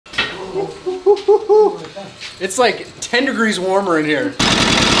It's like 10 degrees warmer in here.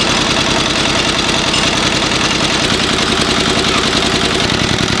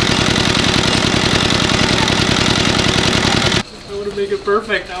 I want to make it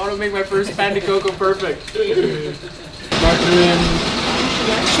perfect. I want to make my first pan de coco perfect. Margarine.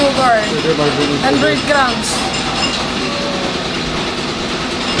 Sugar. 100 grams.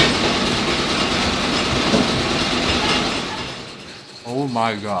 Oh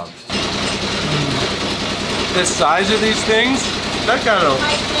my god. The size of these things, that kind of...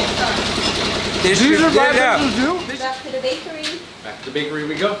 These are 5 pesos too? Back to the bakery. Back to the bakery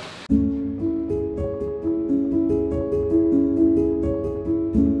we go.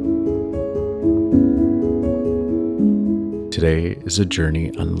 Today is a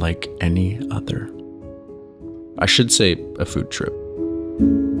journey unlike any other. I should say a food trip.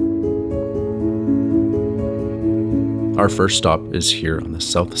 Our first stop is here on the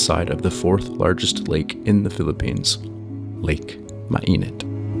south side of the 4th largest lake in the Philippines, Lake Mainit.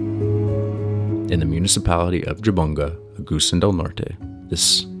 In the municipality of Jabonga, Agusan Del Norte,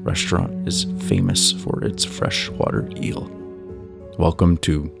 this restaurant is famous for its freshwater eel. Welcome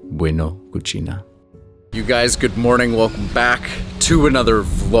to Bueno Cucina. You guys, good morning. Welcome back to another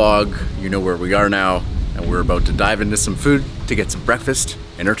vlog. You know where we are now, and we're about to dive into some food to get some breakfast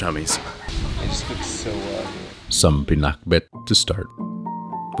in our tummies. It just looks so Some pinakbet to start,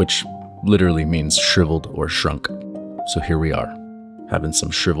 which literally means shriveled or shrunk. So here we are, having some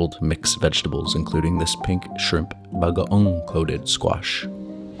shriveled mixed vegetables, including this pink shrimp bagoong coated squash.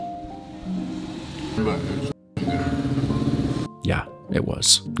 Yeah, it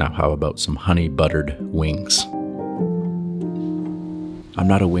was. Now how about some honey buttered wings? I'm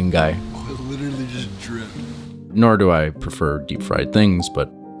not a wing guy. Oh, it literally just dripped. Nor do I prefer deep fried things, but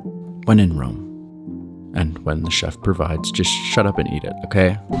when in Rome, and when the chef provides, just shut up and eat it,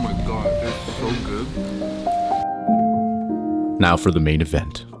 okay? Oh my god, it's so good. Now for the main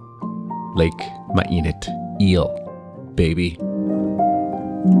event. Lake Mainit eel, baby.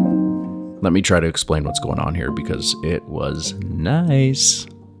 Let me try to explain what's going on here because it was nice.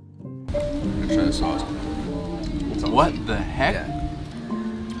 I'm gonna try the sauce. What the heck?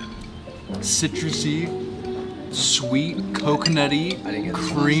 Citrusy, sweet, coconutty, I didn't get the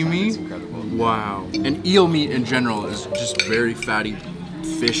creamy. It's incredible. Wow. And eel meat in general is just very fatty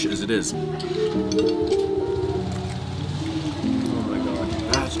fish as it is. Oh my god.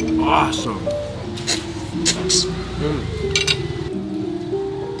 That's awesome.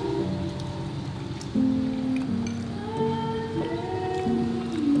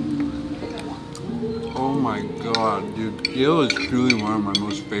 Oh my god, dude. Eel is truly one of my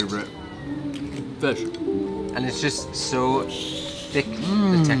most favorite fish. And it's just so thick,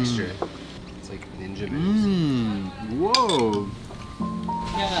 the texture. It's like ninja moves. Whoa.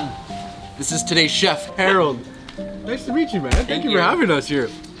 Yeah. This is today's chef, Harold. Nice to meet you, man. Thank you for having us here.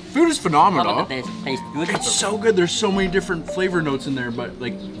 Food is phenomenal. Tastes good. It's so good. There's so many different flavor notes in there, but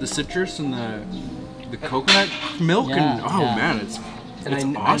like the citrus and the coconut milk and man, it's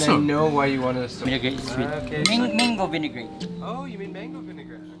awesome. And I know why you want us to. Vinaigrette is sweet. Okay. Mango vinaigrette. Oh, you mean mango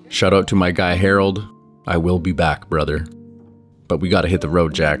vinaigrette? Okay. Shout out to my guy Harold. I will be back, brother. But we gotta hit the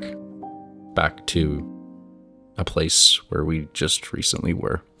road, Jack. Back to a place where we just recently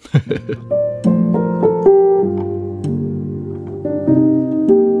were.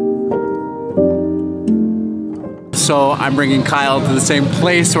 So I'm bringing Kyle to the same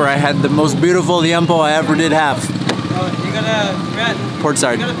place where I had the most beautiful tiempo I ever did have. Oh, you gotta, Bret, Port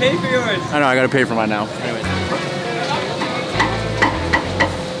side. you gotta pay for yours. I know, I gotta pay for mine now. Anyways.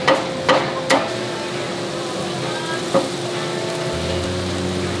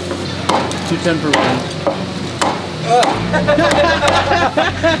 $2.10 per one.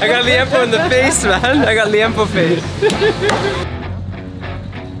 I got liempo in the face, man. I got liempo face.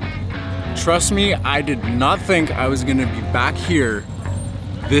 Trust me, I did not think I was gonna be back here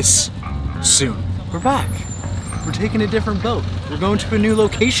this soon. We're back. We're taking a different boat. We're going to a new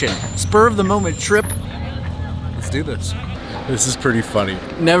location. Spur of the moment trip. Let's do this. This is pretty funny.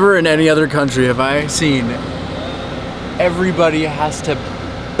 Never in any other country have I seen everybody has to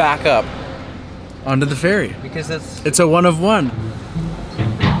back up onto the ferry. Because It's a one of one.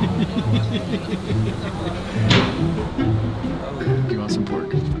 Do you want some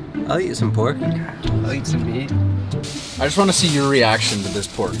pork? I'll eat some pork. I'll eat some meat. I just want to see your reaction to this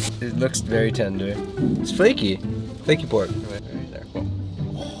pork. It looks very tender. It's flaky. Flaky pork. Right there.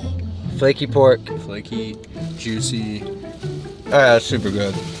 Flaky pork. Flaky, juicy. Oh yeah, that's super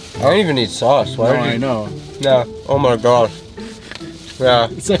good. I don't even need sauce. Why No, would you? I know. No. Oh my gosh. Yeah,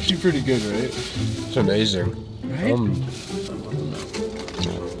 It's actually pretty good, right? it's amazing. Right?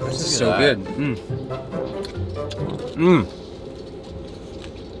 This is so good.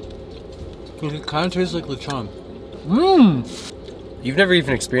 It kind of tastes like lechon. You've never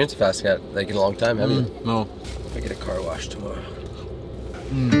even experienced a fast cat like in a long time, have you? No. I get a car wash tomorrow.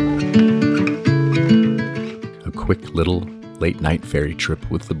 A quick little late night ferry trip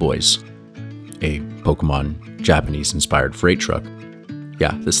with the boys. A Pokemon Japanese-inspired freight truck.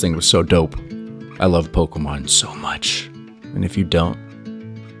 Yeah, this thing was so dope. I love Pokemon so much. And if you don't,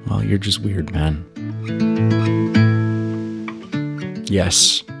 well, you're just weird, man.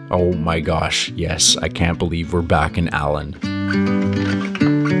 Yes. Oh my gosh, yes. I can't believe we're back in Allen.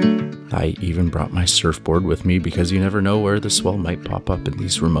 I even brought my surfboard with me because you never know where the swell might pop up in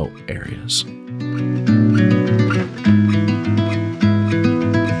these remote areas.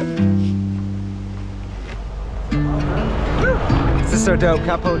 This is so dope,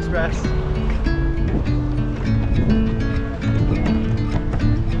 Capul Express.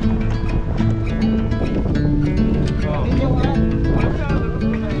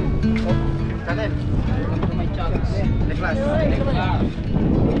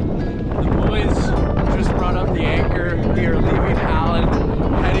 You boys just brought up the anchor. We are leaving Allen,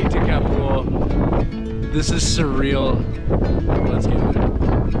 heading to Capul. This is surreal. Let's get it.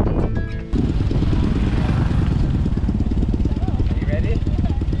 Are you ready?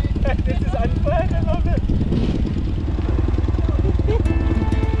 This is unplanned, I love it.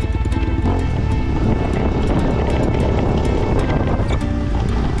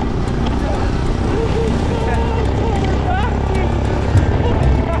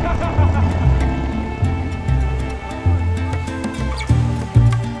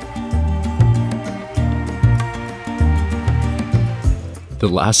 The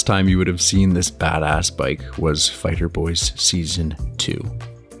last time you would have seen this badass bike was Fighter Boys Season 2.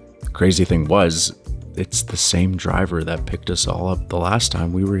 The crazy thing was, it's the same driver that picked us all up the last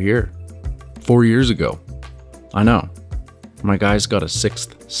time we were here. 4 years ago. I know. My guy's got a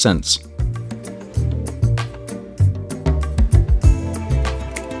sixth sense.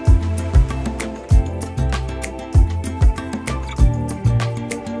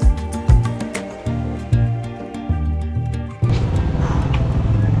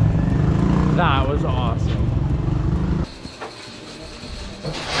 That was awesome.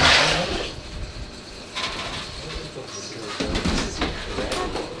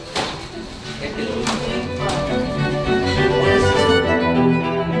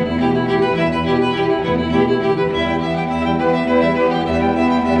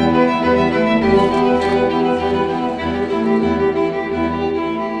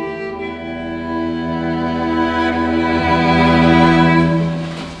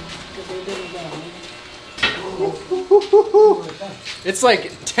 It's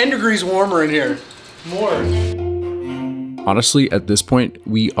like 10 degrees warmer in here. More. Honestly, at this point,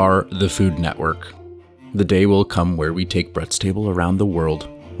 we are the Food Network. The day will come where we take Bret's table around the world,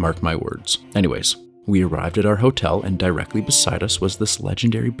 mark my words. Anyways, we arrived at our hotel and directly beside us was this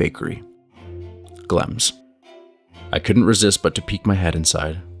legendary bakery, Glems. I couldn't resist but to peek my head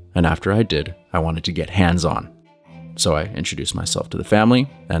inside, and after I did, I wanted to get hands-on. So I introduced myself to the family,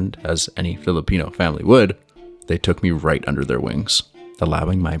 and as any Filipino family would, they took me right under their wings,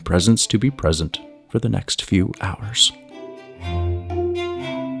 allowing my presence to be present for the next few hours.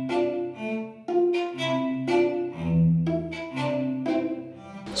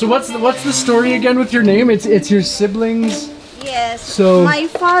 So what's the story again with your name? It's your siblings. Yes. So- my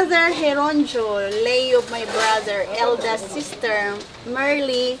father, Heronjo, Leo, my brother, eldest sister,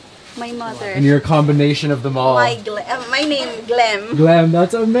 Merly, my mother. And you're a combination of them all. My name, Glem. Glam,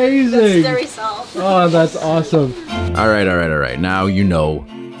 that's amazing. That's the result. Oh, that's awesome. All right. Now you know.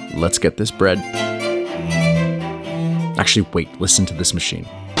 Let's get this bread. Actually, wait, listen to this machine.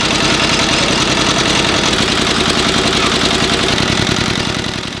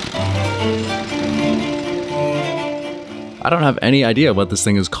 I don't have any idea what this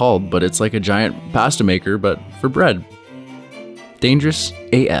thing is called, but it's like a giant pasta maker, but for bread. Dangerous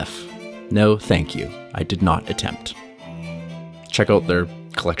AF. No, thank you. I did not attempt. Check out their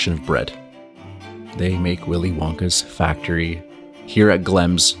collection of bread. They make Willy Wonka's factory here at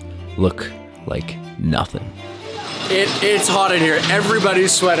Glems look like nothing. It's hot in here.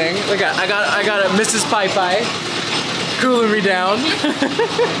 Everybody's sweating. Look, I got a Mrs. Pai Pai cooling me down.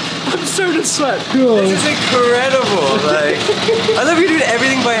 I'm starting to sweat. Cool. This is incredible. Like, I love you doing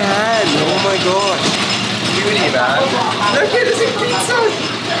everything by hand. Oh my gosh. Beauty, man. Look at this pizza.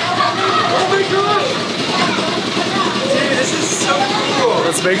 Oh my gosh. Dude, this is so cool.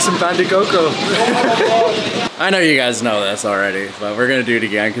 Let's make some pan de coco. I know you guys know this already, but we're gonna do it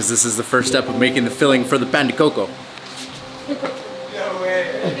again because this is the first step of making the filling for the pan de coco. No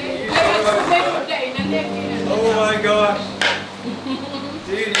way.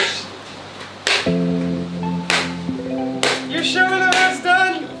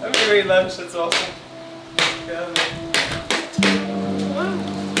 great lunch. That's awesome. Yeah.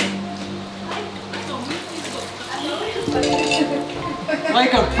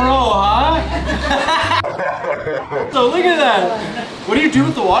 Like a pro, huh? So look at that. What do you do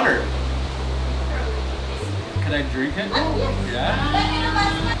with the water? Can I drink it?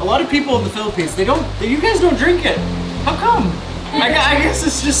 Yeah. A lot of people in the Philippines, you guys don't drink it. How come? I guess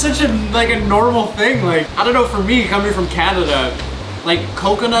it's just such a normal thing. Like, I don't know, for me, coming from Canada, like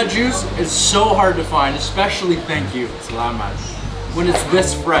coconut juice is so hard to find, especially, thank you, salamat, when it's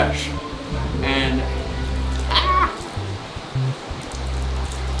this fresh. And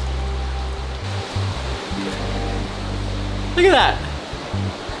look at that.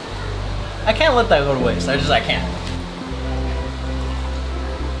 I can't let that go to waste. I can't.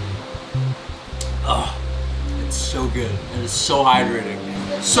 Oh, it's so good. It is so hydrating.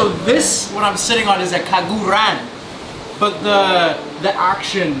 So this, what I'm sitting on, is a kaguran, but the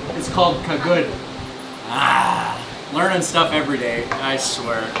action is called kagud. Ah, learning stuff every day, I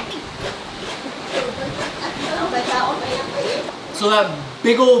swear. So that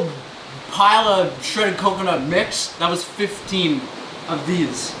big old pile of shredded coconut mix, that was 15 of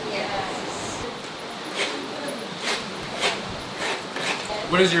these.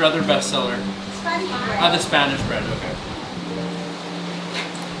 What is your other bestseller? Spanish bread. The Spanish bread, okay.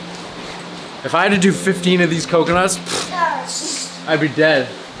 If I had to do 15 of these coconuts, I'd be dead.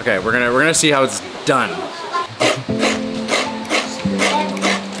 Okay, we're gonna see how it's done.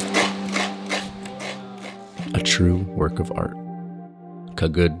 A true work of art.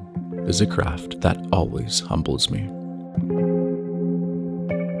 Kagud is a craft that always humbles me.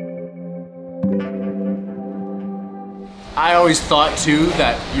 I always thought too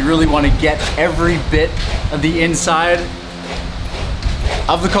that you really want to get every bit of the inside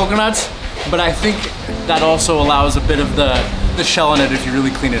of the coconuts, but I think that also allows a bit of the shell in it if you really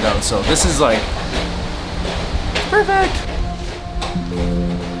clean it out. So this is like perfect.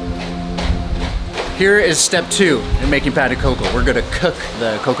 Here is step 2 in making pad de coco. We're gonna cook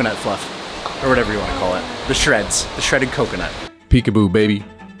the coconut fluff, or whatever you want to call it. The shreds, the shredded coconut. Peekaboo, baby.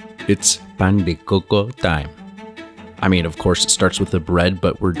 It's pan de coco time. I mean, of course, it starts with the bread,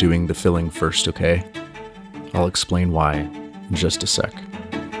 but we're doing the filling first, okay? I'll explain why in just a sec.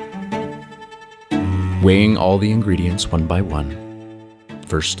 Weighing all the ingredients one by one.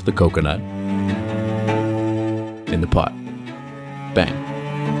 First, the coconut. In the pot. Bang.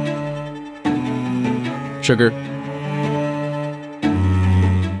 Sugar.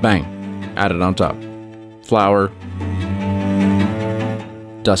 Bang. Add it on top. Flour.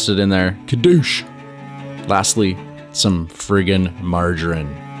 Dust it in there. Kadoosh. Lastly, some friggin'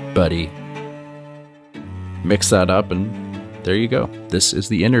 margarine, buddy. Mix that up and there you go. This is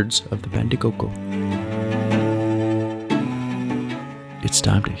the innards of the pan de coco. It's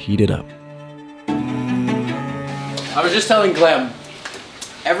time to heat it up. I was just telling Glems,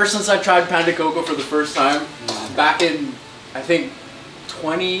 ever since I tried pan de coco for the first time, back in, I think,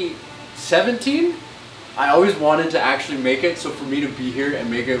 2017, I always wanted to actually make it, so for me to be here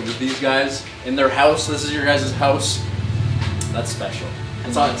and make it with these guys in their house, this is your guys' house, that's special.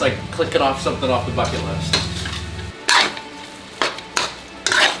 It's like clicking off something off the bucket list.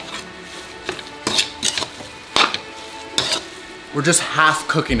 We're just half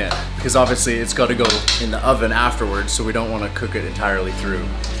cooking it, because obviously it's got to go in the oven afterwards, so we don't want to cook it entirely through.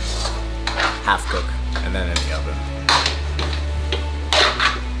 Half cook, and then in the oven.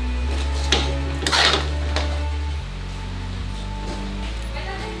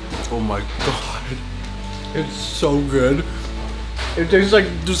 Oh my god, it's so good. It tastes like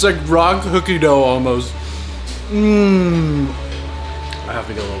just like raw cookie dough almost. Mmm. I have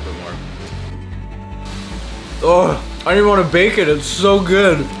to get a little bit more. Oh, I don't even want to bake it. It's so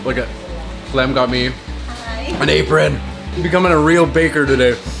good. Look at, Glems got me an apron. I'm becoming a real baker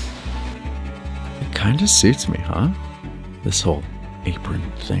today. It kinda suits me, huh? This whole apron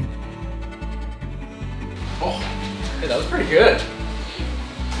thing. Oh, hey, that was pretty good.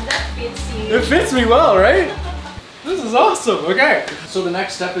 That fits you. It fits me well, right? This is awesome. Okay. So the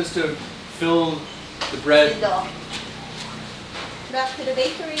next step is to fill the bread. Back to the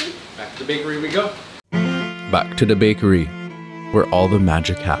bakery. Back to the bakery we go. Back to the bakery, where all the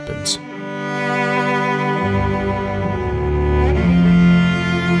magic happens.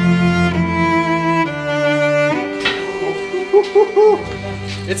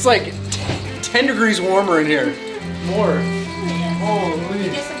 It's like 10 degrees warmer in here. More. Holy.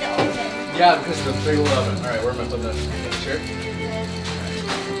 Because of the oven. Yeah, because of the big old oven. Alright, where am I putting this? Sure.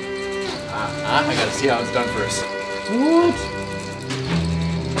 I gotta see how it's done first. What?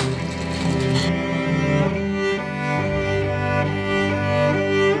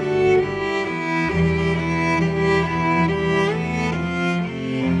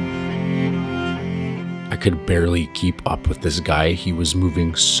 could barely keep up with this guy. He was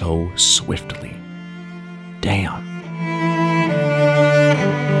moving so swiftly. Damn.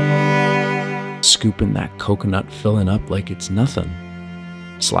 Scooping that coconut, filling up like it's nothing.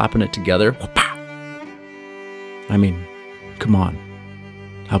 Slapping it together. I mean, come on.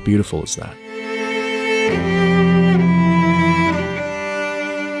 How beautiful is that?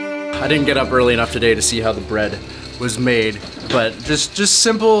 I didn't get up early enough today to see how the bread was made, but just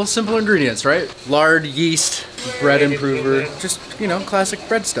simple ingredients, right? Lard, yeast, bread improver, just, you know, classic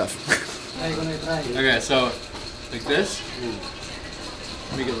bread stuff. Okay, so like this,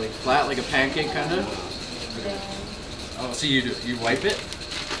 make it like flat, like a pancake kind of. Oh, so you wipe it.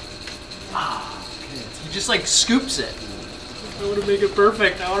 Okay. He just like scoops it. I want to make it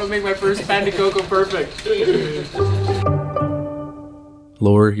perfect. I want to make my first pan de coco perfect.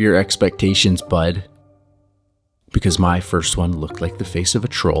 Lower your expectations, bud. Because my first one looked like the face of a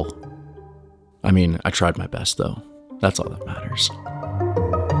troll. I mean, I tried my best though. That's all that matters.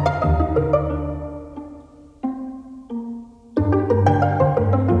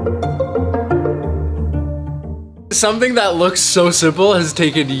 Something that looks so simple has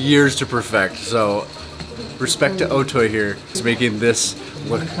taken years to perfect, so respect to Otoy here. He's making this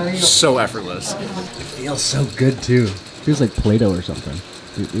look so effortless. It feels so good too. Feels like Play-Doh or something.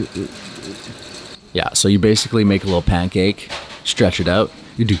 Yeah, so you basically make a little pancake, stretch it out,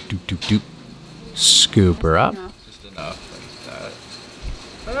 you do, scoop her up. Just enough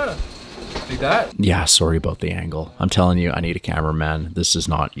like that. Like that? Yeah, sorry about the angle. I'm telling you, I need a cameraman. This is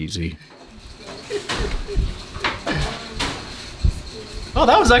not easy. Oh,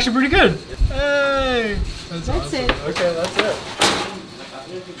 that was actually pretty good. Hey! That's awesome. It. Okay, that's it.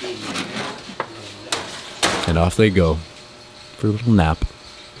 And off they go for a little nap.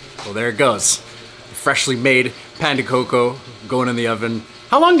 Well, there it goes. Freshly made pan de coco going in the oven.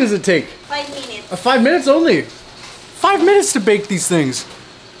 How long does it take? 5 minutes. 5 minutes only. 5 minutes to bake these things.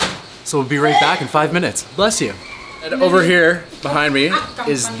 So we'll be right back in 5 minutes. Bless you. And over here behind me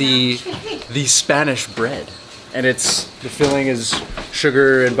is the Spanish bread. And the filling is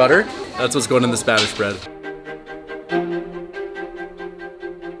sugar and butter. That's what's going in the Spanish bread.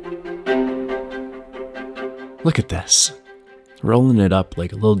 Look at this. Rolling it up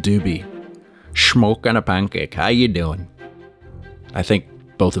like a little doobie. Smoking a pancake. How you doing? I think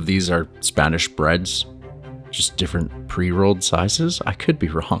both of these are Spanish breads, just different pre-rolled sizes. I could be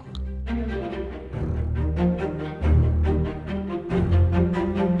wrong.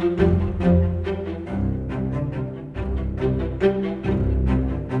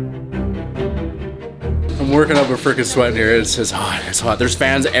 I'm working up a frickin' sweat here. It's hot, it's hot. There's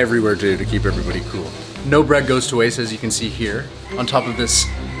fans everywhere too to keep everybody cool. No bread goes to waste, as you can see here, on top of this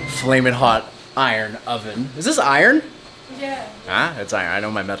flaming hot iron oven. Is this iron? Yeah. Ah, it's iron. I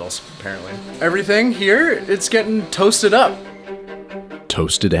know my metals, apparently. Everything here, it's getting toasted up.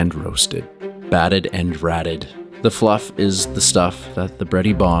 Toasted and roasted. Batted and ratted. The fluff is the stuff that the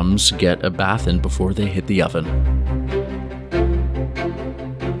bready bombs get a bath in before they hit the oven.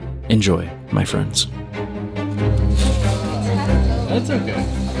 Enjoy, my friends. That's okay.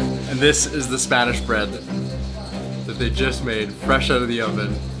 And this is the Spanish bread that they just made, fresh out of the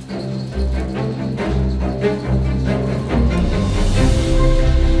oven.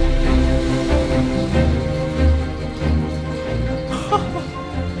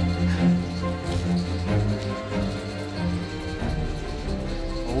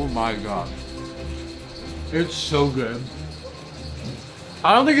 Oh my god. It's so good.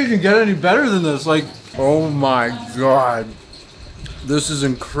 I don't think it can get any better than this. Like, oh my god. This is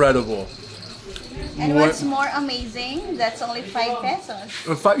incredible. And what's more amazing, that's only 5 pesos.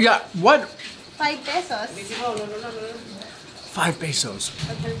 Yeah, what? 5 pesos. 5 pesos.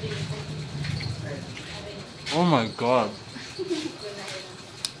 Oh my god.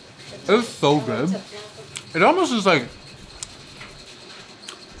 It's so good. It almost is like...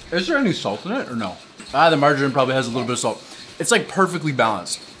 Is there any salt in it or no? Ah, the margarine probably has a little bit of salt. It's like perfectly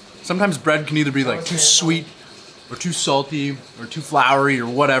balanced. Sometimes bread can either be like too sweet or too salty or too floury or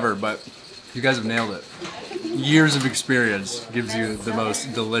whatever, but you guys have nailed it. Years of experience gives you the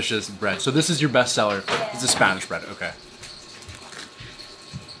most delicious bread. So this is your best seller. It's the Spanish bread, okay.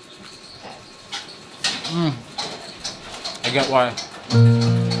 I get why.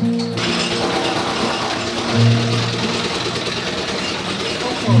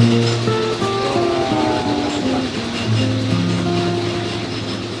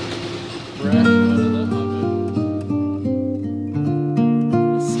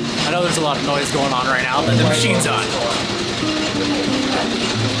 I know there's a lot of noise going on right now, but the machine's on.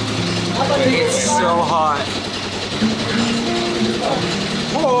 It's so hot.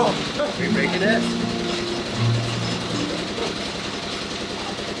 Oh, are you making it?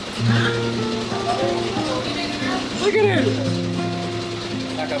 Look at it!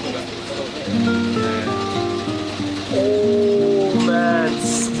 Oh man,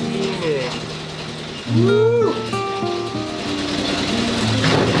 steaming. Woo!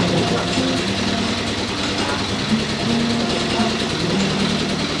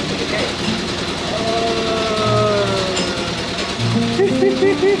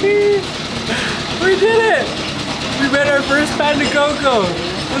 We did it! We made our first pan de coco.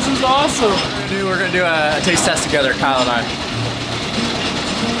 This is awesome. We're gonna do a taste test together, Kyle and I.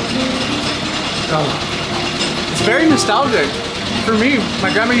 Oh. It's very nostalgic. For me,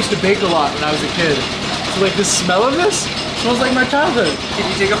 my grandma used to bake a lot when I was a kid. So like the smell of this smells like my childhood. Can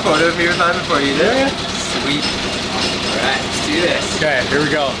you take a photo of me with mine before you do it? Yeah. Sweet. Alright, let's do this. Okay, here we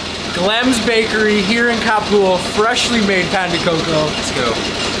go. Glems Bakery here in Capul, freshly made pan de coco. Let's go.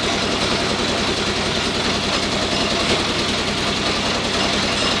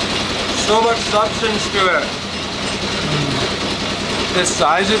 So much substance to it. The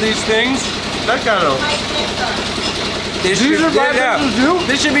size of these things, that kind of. These are 5 pesos too?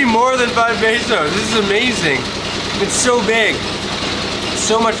 This should be more than 5 pesos. This is amazing. It's so big.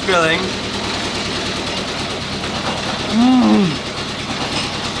 So much filling.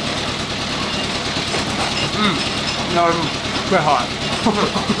 No, it's quite hot.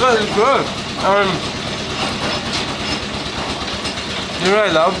 That is good. You know what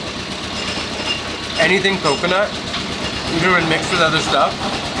I love? Anything coconut, even when mixed with other stuff,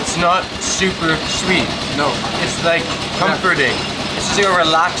 it's not super sweet. No. It's like comforting. It's just like a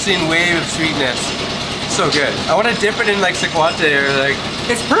relaxing wave of sweetness. So good. I want to dip it in like sequate or like...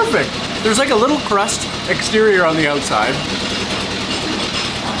 It's perfect. There's like a little crust exterior on the outside.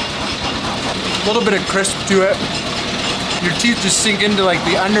 A little bit of crisp to it. Your teeth just sink into like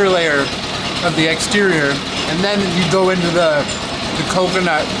the underlayer of the exterior, and then you go into the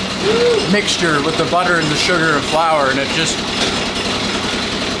coconut mixture with the butter and the sugar and flour, and it just,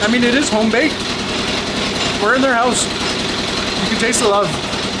 I mean, it is home baked. We're in their house. You can taste the love.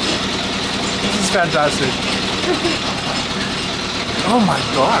 This is fantastic. Oh my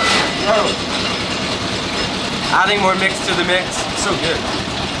god. Oh. Adding more mix to the mix. So good.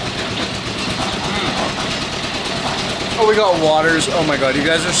 Oh, we got waters. Oh my god, you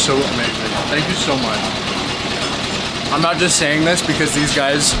guys are so amazing. Thank you so much. I'm not just saying this because these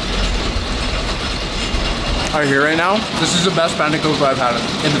guys are here right now. This is the best pan de coco I've had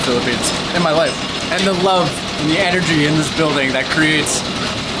in the Philippines in my life. And the love and the energy in this building that creates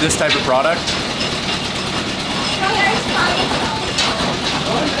this type of product.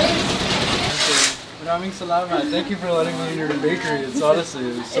 Maraming salamat. Thank you for letting me in your bakery. It's honestly,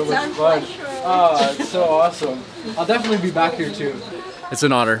 it was so much fun. Oh, it's so awesome. I'll definitely be back here too. It's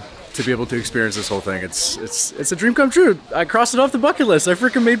an honor to be able to experience this whole thing. It's a dream come true. I crossed it off the bucket list. I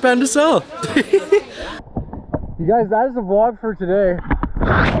freaking made pan to sell. You guys, that is the vlog for today.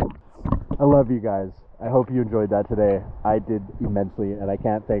 I love you guys. I hope you enjoyed that today. I did immensely, and I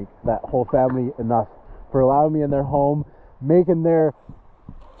can't thank that whole family enough for allowing me in their home, making their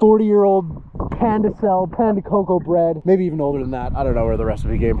 40-year-old pan to sell, pan de coco bread. Maybe even older than that. I don't know where the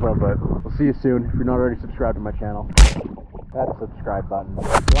recipe came from, but we'll see you soon. If you're not already subscribed to my channel, that subscribe button.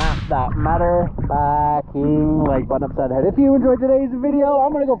 Slap that matter backing like button upside head. If you enjoyed today's video,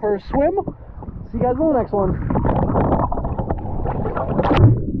 I'm gonna go for a swim. See you guys in the next one.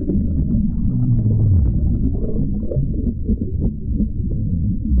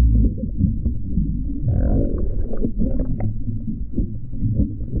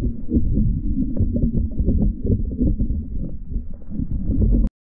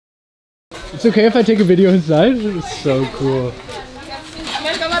 It's okay if I take a video inside? It's so cool.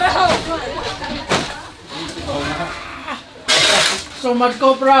 So much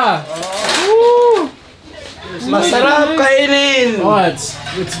copra! Woo! Masarap kainin! Oh, it's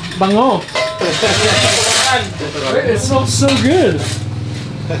bango. It smells so good.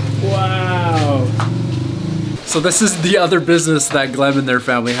 Wow. So this is the other business that Glenn and their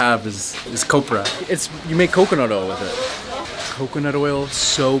family have is copra. You make coconut oil with it. Coconut oil,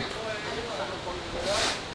 soap,